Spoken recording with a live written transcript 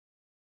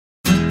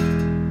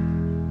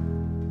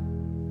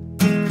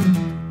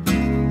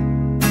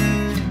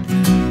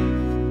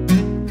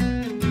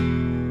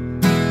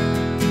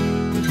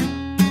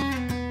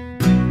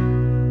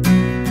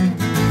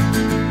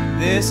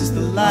This is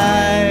the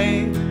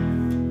life,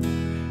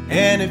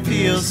 and it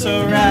feels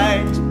so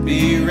right to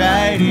be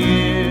right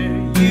here.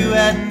 You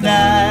and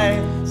I,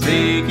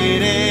 take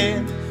it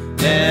in,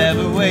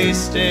 never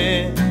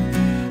wasting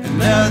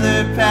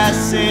another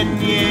passing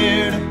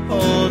year to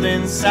hold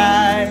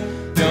inside.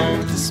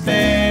 Don't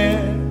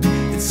despair,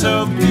 it's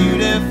so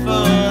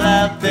beautiful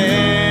out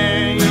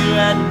there. You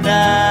and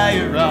I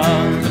are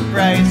on the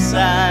bright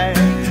side,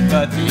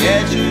 but the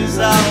edge is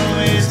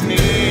always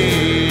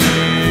near.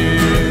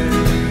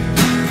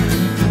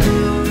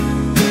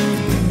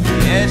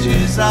 The edge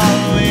is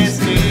always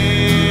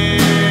near.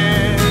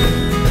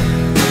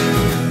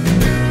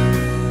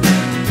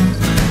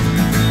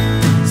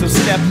 So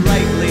step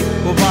lightly,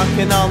 we're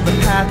walking on the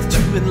path to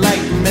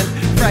enlightenment.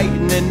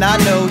 Frightening, I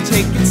know,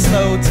 take it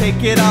slow,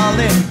 take it all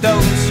in.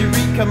 Those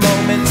eureka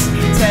moments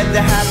tend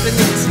to happen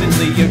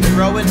instantly. You're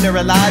growing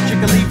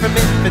neurologically from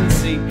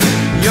infancy.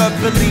 Your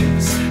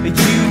beliefs, a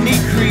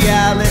unique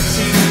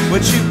reality.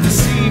 What you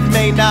perceive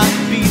may not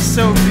be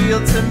so real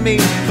to me,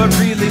 but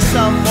really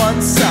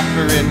someone's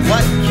suffering.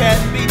 What can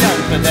be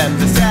done for them?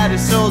 The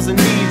saddest souls in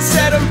need,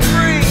 set them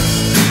free.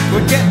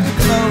 We're getting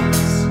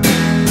close,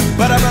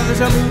 but our brothers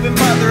are moving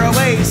farther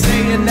away.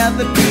 Say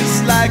another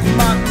piece like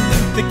Martin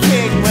Luther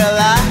King. Well,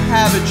 I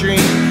have a dream.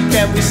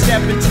 Can we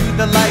step into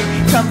the light,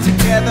 come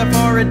together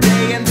for a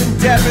day and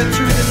endeavor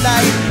through the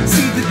night?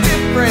 See the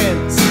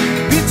difference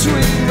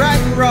between right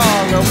and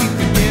wrong. Are we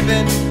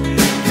forgiven?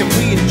 Can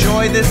we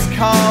enjoy this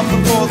calm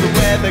before the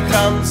weather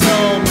comes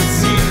home? The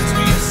seeds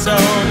we've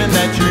sown and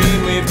that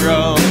dream we've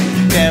grown,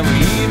 can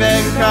we even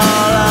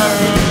call our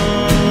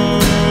own?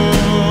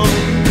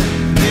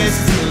 This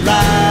is the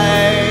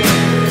life,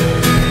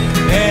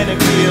 and it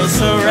feels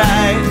so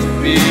right to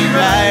be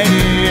right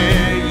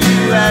here.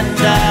 You and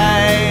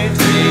I,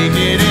 take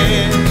it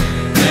in,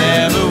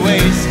 never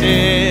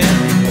wasting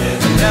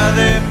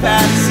another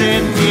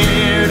passing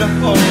year to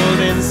hold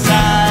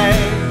inside.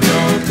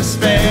 Don't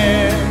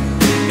despair,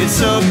 it's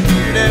so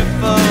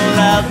beautiful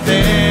out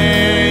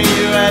there.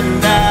 You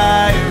and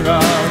I are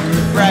on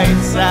the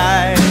bright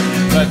side,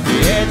 but the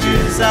edge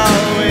is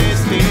always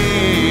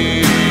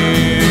near.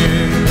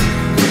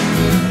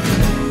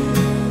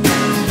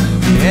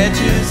 The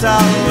edge is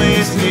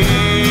always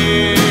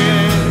near.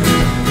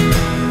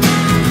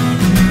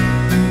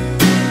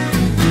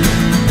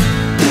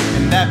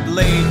 And that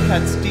blade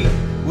cuts deep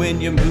when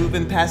you're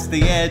moving past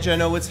the edge. I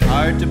know it's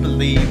hard to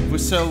believe we're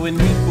so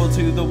unequal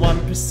to the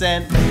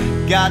 1%.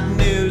 Got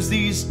news,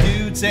 these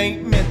dudes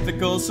ain't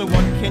mythical, so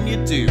what can you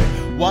do?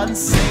 One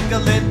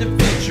single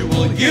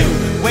individual, you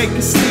wake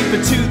a sleeper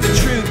to the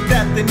truth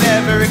that they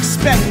never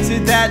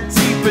expected. That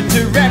deeper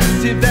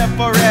directive, they're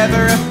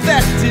forever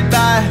affected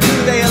by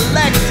who they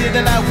elected,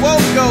 and I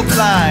won't go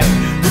blind.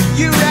 Will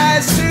you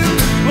rise too?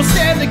 We'll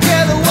stand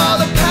together while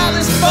the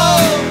palace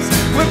falls.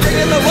 We're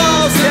bringing the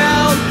walls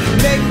down,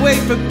 make way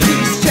for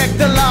peace. Check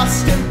the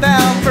lost and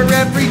found. For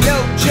every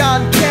note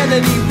John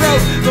Kennedy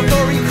wrote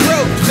before he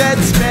croaked, then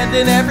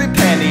spending every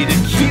penny to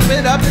keep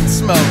it up in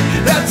smoke.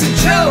 That's a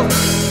joke,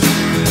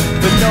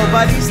 but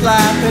nobody's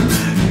laughing,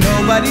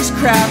 nobody's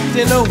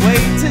crafting a way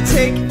to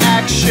take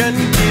action.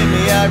 Give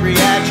me a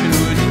reaction,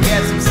 would you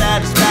get some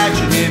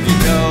satisfaction if you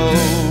know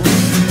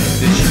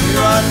that you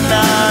are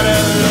not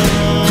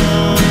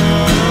alone?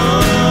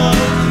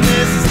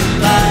 This is the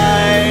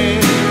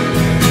life,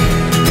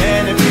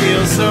 and it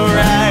feels so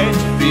right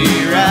to be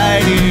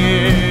right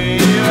here.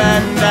 You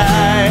and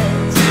I,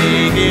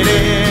 take it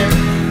in,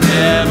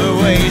 never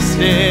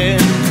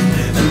wasting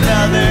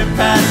another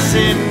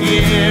passing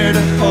year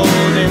to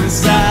hold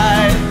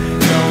inside.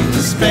 Don't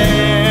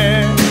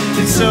despair,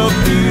 it's so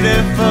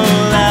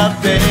beautiful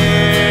out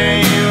there.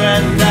 You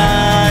and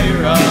I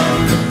are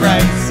on the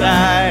bright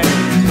side,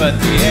 but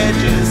the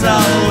edge is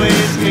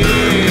always near.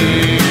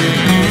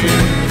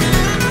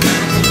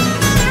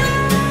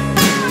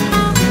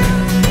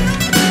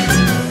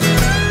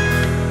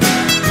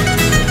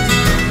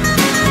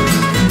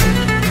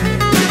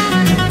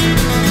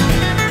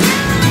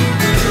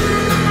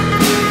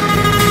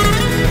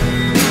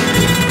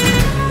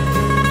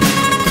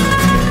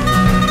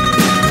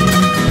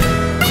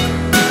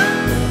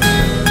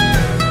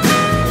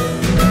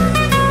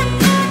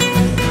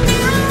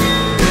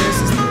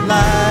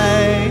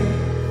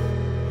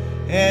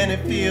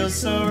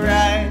 So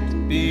right to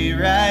be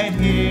right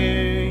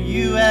here.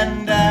 You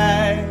and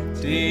I,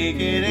 take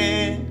it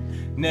in,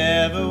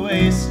 never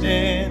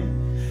wasting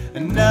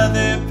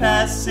another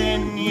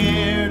passing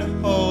year to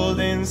hold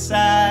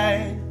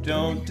inside.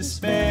 Don't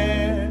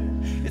despair,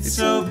 it's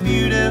so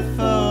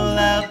beautiful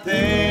out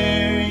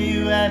there.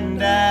 You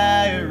and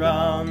I are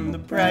on the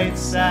bright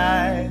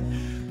side,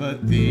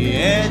 but the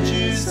edge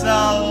is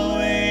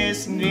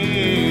always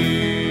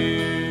near.